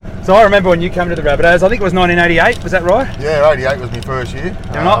So I remember when you came to the Rabbitohs, I think it was 1988, was that right? Yeah, 88 was my first year.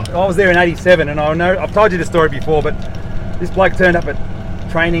 And I was there in 87, and I know I've told you the story before, but this bloke turned up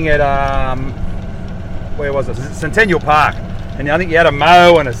at training at, where was it? Centennial Park. And I think he had a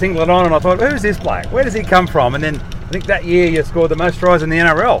mo and a singlet on, and I thought, who's this bloke? Where does he come from? And then I think that year you scored the most tries in the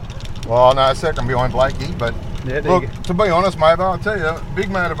NRL. Well, no, second behind Blakey, but Yeah, look, to be honest, mate, I'll tell you,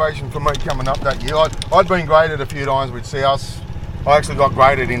 big motivation for me coming up that year. I'd been graded a few times with South. I actually got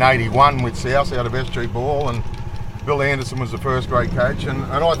graded in 81 with South out of SG Ball, and Bill Anderson was the first grade coach, and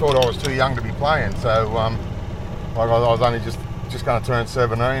I thought I was too young to be playing, so I was only just going to turn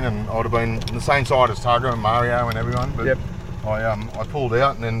 17, and I'd have been on the same side as Tugger and Mario and everyone, but I pulled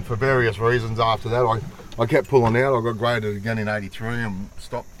out, and then for various reasons after that, I kept pulling out. I got graded again in 83 and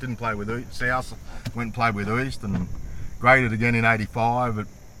stopped, didn't play with South, went and played with East, and graded again in 85, but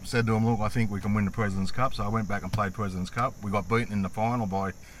said to him, look, I think we can win the President's Cup, so I went back and played President's Cup. We got beaten in the final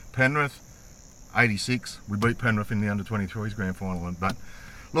by Penrith, 86. We beat Penrith in the under-23s grand final. But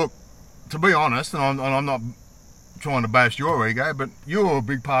look, to be honest, and I'm not trying to bash your ego, but you were a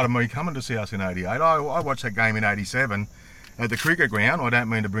big part of me coming to South in 88. I watched that game in 87 at the cricket ground. I don't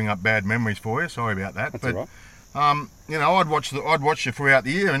mean to bring up bad memories for you, sorry about that. That's but all right. you know, I'd watch you throughout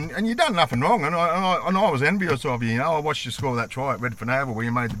the year, and you done nothing wrong, and I was envious of you. You know, I watched you score that try at Redfern Oval where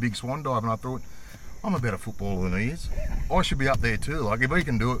you made the big swan dive, and I thought, I'm a better footballer than he is. I should be up there too. Like, if he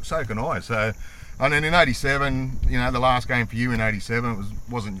can do it, so can I. So, and then in 87, you know, the last game for you in 87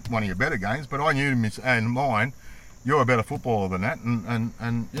 wasn't one of your better games, but I knew in mine, you're a better footballer than that,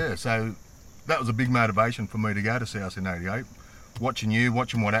 and yeah, so that was a big motivation for me to go to South in 88.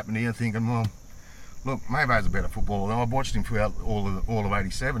 Watching what happened here, thinking, well, look, Mavo's a better footballer. I've watched him throughout all of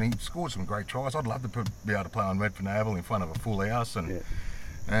 87. He scored some great tries. I'd love to be able to play on Redfern Oval in front of a full house,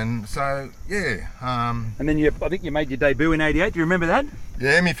 and so yeah. And then I think you made your debut in 88. Do you remember that?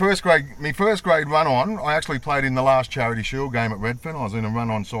 Yeah, my first grade run on. I actually played in the last Charity Shield game at Redfern. I was in a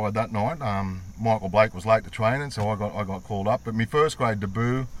run on side that night. Michael Blake was late to training, so I got called up. But my first grade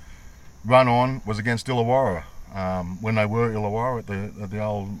debut run on was against Illawarra. When they were Illawarra at the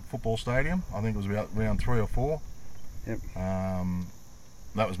old football stadium. I think it was about round 3 or 4. Yep.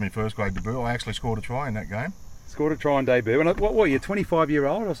 That was my first grade debut. I actually scored a try in that game. Scored a try on debut. And what were you,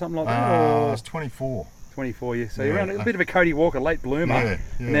 25-year-old or something like that? I was 24. 24 years. So you're a bit of a Cody Walker, late bloomer. Yeah.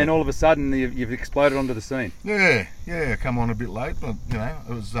 And then all of a sudden you've exploded onto the scene. Yeah. Come on a bit late, but you know,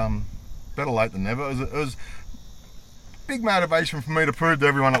 it was better late than never. It was big motivation for me to prove to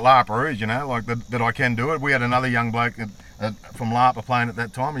everyone at La Perouse, you know, like that I can do it. We had another young bloke from Lapa playing at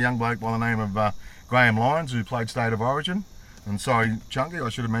that time, a young bloke by the name of Graham Lyons, who played State of Origin. And sorry, Chunky, I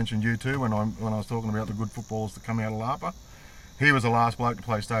should have mentioned you too when I was talking about the good footballers that come out of Lapa. He was the last bloke to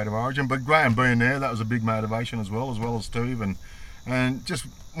play State of Origin, but Graham being there, that was a big motivation as well as Steve, and just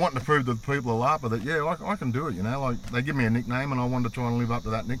wanting to prove to the people of Lapa that, yeah, I can do it, you know. Like, they give me a nickname, and I wanted to try and live up to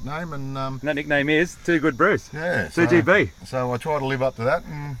that nickname. And that nickname is Too Good Bruce. Yeah. 2GB. So I tried to live up to that,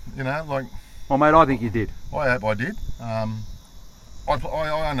 and, you know, like... Well, mate, I think you did. I hope I did. I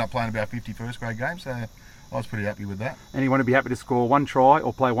ended up playing about 50 first grade games, so I was pretty happy with that. And you want to be happy to score one try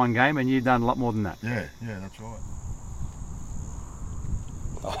or play one game, and you've done a lot more than that. Yeah, that's right.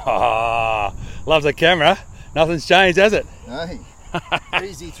 Oh, loves the camera. Nothing's changed, has it? Hey.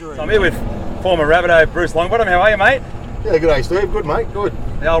 Easy through. So I'm here with former Rabbitoh Bruce Longbottom. How are you, mate? Yeah, good day, Steve. Good, mate. Good.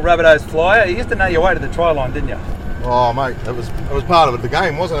 The old Rabbitohs flyer. You used to know your way to the try line, didn't you? Oh, mate, it was part of the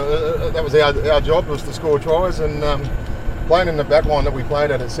game, wasn't it? That was our job, was to score tries, and playing in the back line that we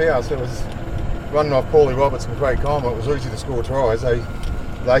played at South, it was running off Paulie Roberts and Craig Coleman. It was easy to score tries. They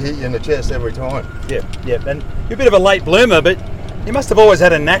hit you in the chest every time. Yeah. And you're a bit of a late bloomer, but you must have always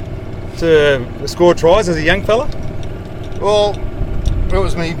had a knack to score tries as a young fella. Well, it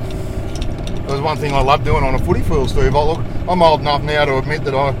was one thing I loved doing on a footy field, Steve. I'm old enough now to admit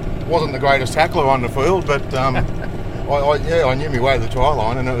that I wasn't the greatest tackler on the field, but I knew my way to the try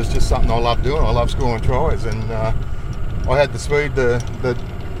line, and it was just something I loved doing. I loved scoring tries, and I had the speed that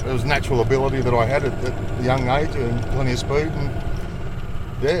it was natural ability that I had at the young age, and plenty of speed, and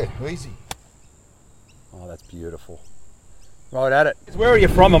yeah, easy. Oh, that's beautiful. Right at it. Where are you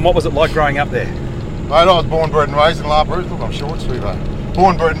from, and what was it like growing up there? Mate, I was born, bred and raised in La Perouse. Look, I'm short, Steve.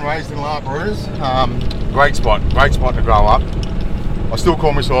 Born, bred and raised in La Perouse. Great spot to grow up. I still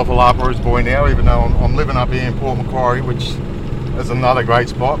call myself a La Perouse boy now, even though I'm living up here in Port Macquarie, which is another great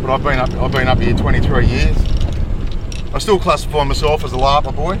spot. But I've been up here 23 years. I still classify myself as a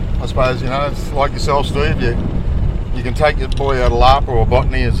Lapa boy. I suppose, you know, it's like yourself, Steve. You can take your boy out of Lapa or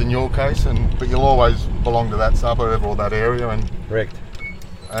Botany, as in your case, but you'll always belong to that suburb or that area. And correct.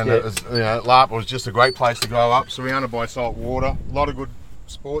 And it was, you know, Lapa was just a great place to grow up, surrounded by salt water. A lot of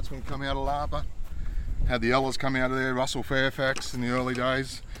sportsmen come out of Lapa. Had the Ellas come out of there, Russell Fairfax in the early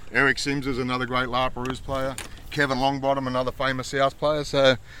days. Eric Sims is another great Laparoos player. Kevin Longbottom, another famous South player.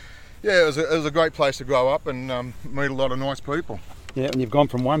 So, yeah, it was a great place to grow up and meet a lot of nice people. Yeah, and you've gone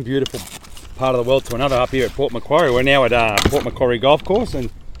from one beautiful part of the world to another up here at Port Macquarie. We're now at Port Macquarie Golf Course and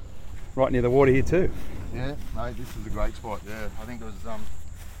right near the water here too. Yeah, mate, this is a great spot. Yeah, I think it was.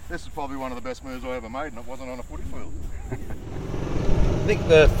 This is probably one of the best moves I ever made, and it wasn't on a footy field. I think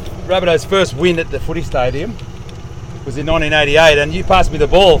the Rabbitohs' first win at the footy stadium was in 1988, and you passed me the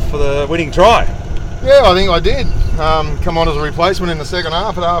ball for the winning try. Yeah, I think I did. Come on as a replacement in the second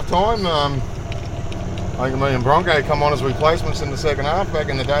half at half time. I think me and Bronco come on as replacements in the second half back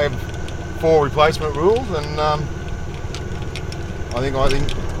in the day of 4 replacement rules, and I think I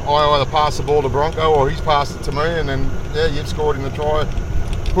either passed the ball to Bronco or he's passed it to me, and then yeah, you've scored in the try,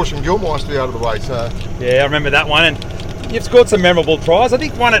 pushing Gilmeister out of the way. So yeah, I remember that one, and you've scored some memorable tries. I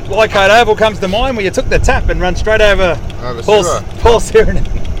think one at Leichhardt Oval comes to mind where you took the tap and run straight over Paul Sirenin.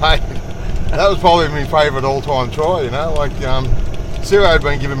 Hey, that was probably my favourite all-time try. You know, like Ciro had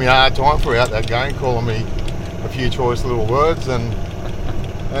been giving me a hard time throughout that game, calling me a few choice little words, and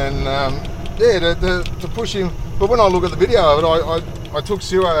yeah, to push him. But when I look at the video of it, I took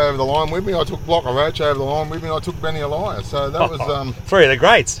Ciro over the line with me. I took Blocker Roach over the line with me. And I took Benny Elias. So that was 3 of the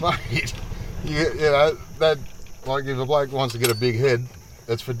greats. Mate, you know that, like, if a bloke wants to get a big head,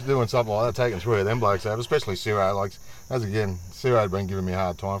 it's for doing something like that, taking 3 of them blokes over, especially Ciro. Like, as again, Ciro had been giving me a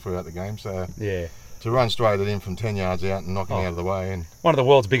hard time throughout the game. So yeah, to run straight at him from 10 yards out and knock him out of the way. And one of the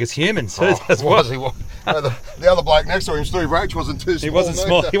world's biggest humans. As well. The other bloke next to him, Steve Roach, wasn't too small. He wasn't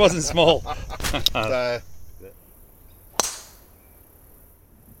small. He wasn't small.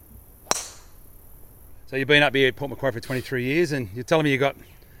 So you've been up here at Port Macquarie for 23 years, and you're telling me you got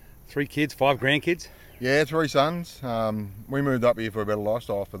 3 kids, 5 grandkids? Yeah, 3 sons. We moved up here for a better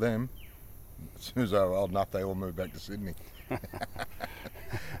lifestyle for them. As soon as they were old enough, they all moved back to Sydney.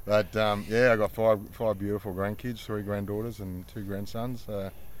 But yeah, I got 5 beautiful grandkids, 3 granddaughters and 2 grandsons.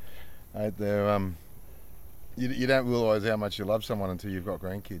 They're you don't realise how much you love someone until you've got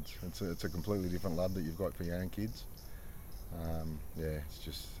grandkids. It's a completely different love that you've got for your own kids. Yeah,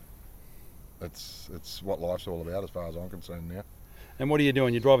 it's what life's all about as far as I'm concerned now. And what are you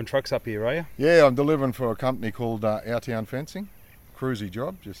doing? You're driving trucks up here, are you? Yeah, I'm delivering for a company called Our Town Fencing. Cruisy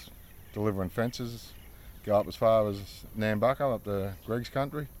job, just delivering fences. Go up as far as Nambucca, up to Greg's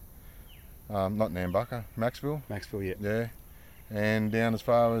country. Not Nambucca, Maxville. Maxville, yeah. Yeah, and down as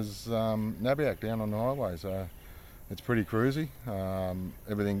far as Nabiac, down on the highway. So it's pretty cruisy.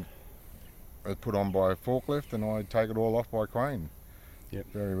 Everything is put on by a forklift, and I take it all off by crane. Yep.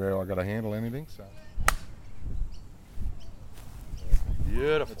 Very rare I got to handle anything. So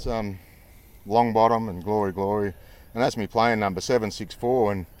beautiful. It's Longbottom and Glory, and that's me playing number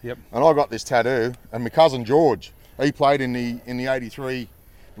 764. And yep. And I got this tattoo. And my cousin George, he played in the '83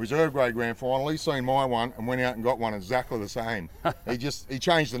 reserve grade grand final. He's seen my one and went out and got one exactly the same. he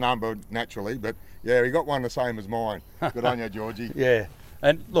changed the number naturally, but yeah, he got one the same as mine. Good on you, Georgie. Yeah,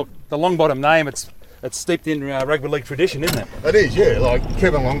 and look, the Longbottom name, it's steeped in rugby league tradition, isn't it? It is, yeah. Like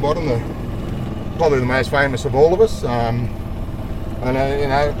Kevin Longbottom, probably the most famous of all of us. And you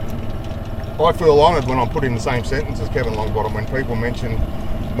know, I feel honoured when I'm put in the same sentence as Kevin Longbottom. When people mention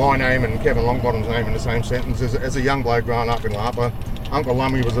my name and Kevin Longbottom's name in the same sentence, as a young bloke growing up in Lapa, Uncle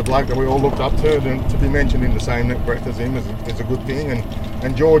Lummy was a bloke that we all looked up to be mentioned in the same breath as him is a good thing.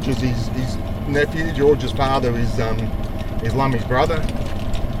 And George is his nephew. George's father is Lummy's brother.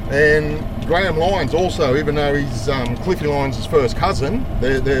 And Graham Lyons also, even though he's Cliffy Lyons' first cousin,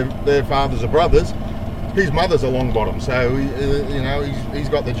 their fathers are brothers, his mother's a Longbottom, so you know he's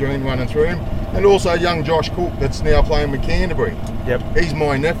got the gene running through him. And also young Josh Cook, that's now playing with Canterbury. Yep. He's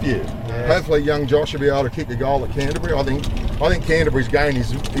my nephew. Yes. Hopefully young Josh will be able to kick a goal at Canterbury. I think Canterbury's gain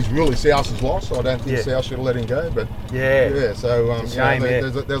is really South's loss. I don't think South should have let him go, but yeah. So shame,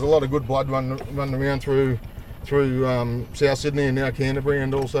 there's a lot of good blood running around through South Sydney and now Canterbury,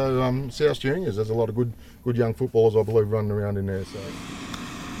 and also South Juniors. There's a lot of good young footballers, I believe, running around in there. So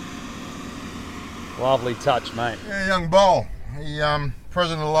lovely touch, mate. Yeah, young Bowl. He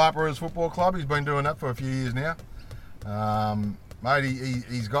president of the Laparoos Football Club. He's been doing that for a few years now. Mate,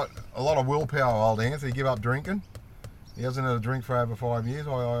 he's got a lot of willpower, old Anthony. He give up drinking. He hasn't had a drink for over 5 years.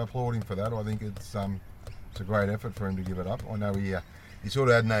 I applaud him for that. I think it's a great effort for him to give it up. I know he sort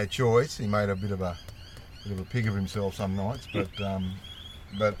of had no choice. He made a bit of a pig of himself some nights, but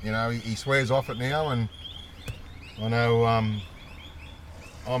you know he swears off it now, and I know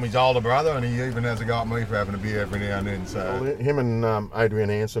I'm his older brother, and he even has a go at me for having a beer every now and then. So him and Adrian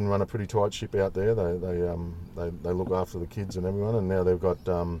Hansen run a pretty tight ship out there. They look after the kids and everyone, and now they've got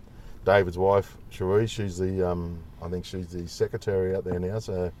David's wife, Cherie. She's the I think she's the secretary out there now,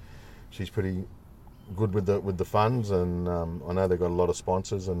 so she's pretty good with the funds, and I know they've got a lot of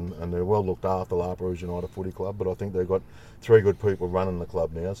sponsors, and they're well looked after, La Perouse United Footy Club. But I think they've got 3 good people running the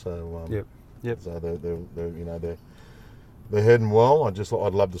club now. So Yep. So they're heading well. I'd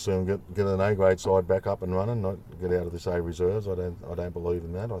love to see them get an A grade side back up and running, not get out of this A reserves. I don't believe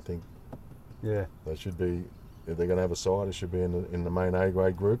in that. I think they should be, if they're going to have a side, it should be in the main A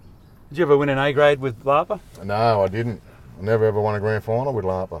grade group. Did you ever win an A grade with Lapa? No, I didn't. I never ever won a grand final with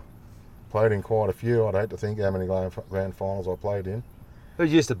Lapa. Played in quite a few. I'd hate to think how many grand finals I played in. Who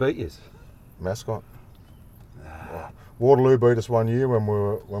used to beat you? Mascot. Waterloo beat us one year when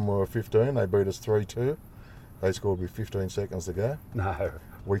we were 15. They beat us 3-2. They scored with 15 seconds to go. No.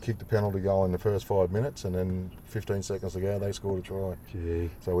 We kicked a penalty goal in the first 5 minutes, and then 15 seconds to go, they scored a try. Gee.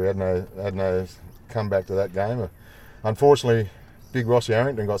 So we had no comeback to that game. Unfortunately, Big Rossi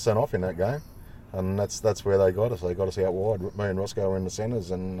Arrington got sent off in that game, and that's where they got us. They got us out wide. Me and Roscoe were in the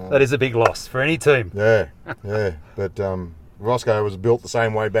centres, and that is a big loss for any team. Yeah. But Roscoe was built the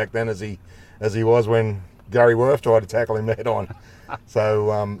same way back then as he was when Gary Worth tried to tackle him head on.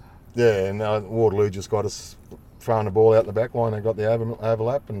 So and Waterloo just got us throwing the ball out the back line. They got the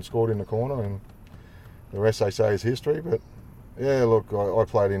overlap and scored in the corner, and the rest they say is history. But yeah, look, I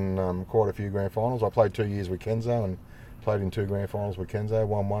played in quite a few grand finals. I played 2 years with Kenzo and played in 2 grand finals with Kenzo.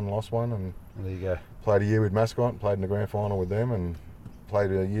 Won one, lost one, and there you go. Played a year with Mascot, played in the grand final with them, and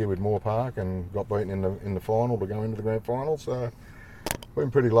played a year with Moore Park and got beaten in the final to go into the grand final. So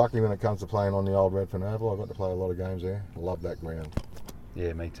been pretty lucky when it comes to playing on the old Redfern Oval. I got to play a lot of games there. I love that ground.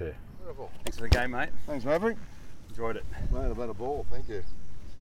 Yeah, me too. Beautiful. Thanks for the game, mate. Thanks, Maverick. Enjoyed it. Mate, I've had a ball. Thank you.